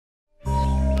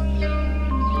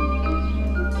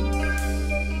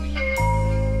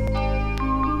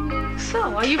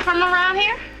Are you from around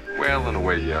here? Well, in a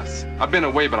way, yes. I've been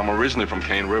away, but I'm originally from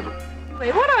Cane River.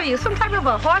 Wait, what are you, some type of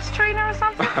a horse trainer or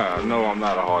something? No, I'm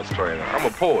not a horse trainer. I'm a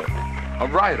poet, a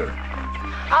writer.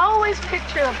 I always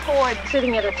picture a poet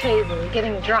sitting at a table,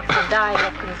 getting drunk and dying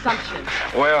of consumption.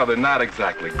 Well, they're not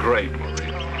exactly great,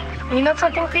 Marie. You know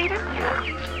something, Peter?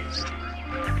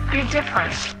 You're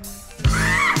different.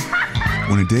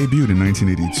 When it debuted in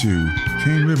 1982,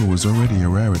 Cane River was already a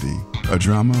rarity, a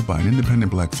drama by an independent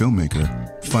black filmmaker,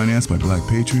 financed by black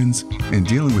patrons, and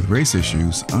dealing with race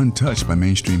issues untouched by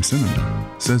mainstream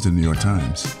cinema, says the New York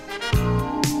Times.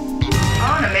 I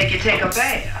want to make you take a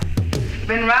bath.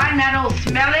 Been riding that old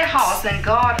smelly horse, and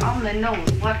God only knows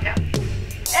what happened.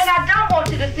 And I don't want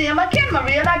you to see him again,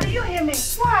 Maria. Now, do you hear me?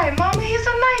 Why, Mama? He's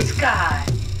a nice guy.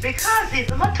 Because he's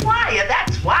a Matoya,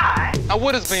 that's why. Now,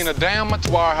 what does being a damn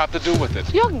Matoir have to do with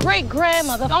it? Your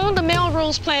great-grandmother owned the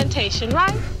Melrose Plantation,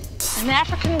 right? An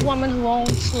African woman who owned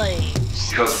slaves.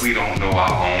 Because we don't know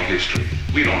our own history.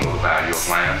 We don't know the value of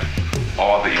land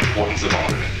or the importance of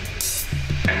owning it.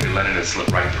 And we're letting it slip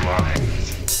right through our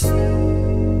hands.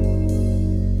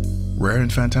 Rare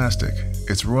and fantastic,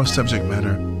 its raw subject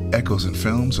matter echoes in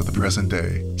films of the present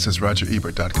day, says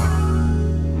RogerEbert.com.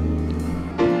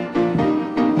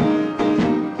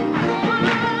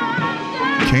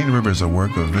 Cane River is a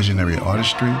work of visionary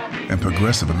artistry and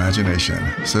progressive imagination,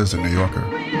 says The New Yorker.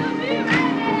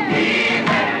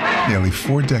 Nearly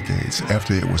 4 decades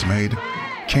after it was made,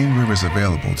 Cane River is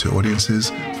available to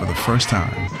audiences for the first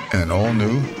time in an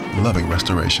all-new, loving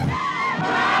restoration.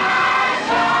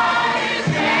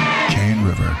 Cane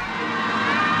River.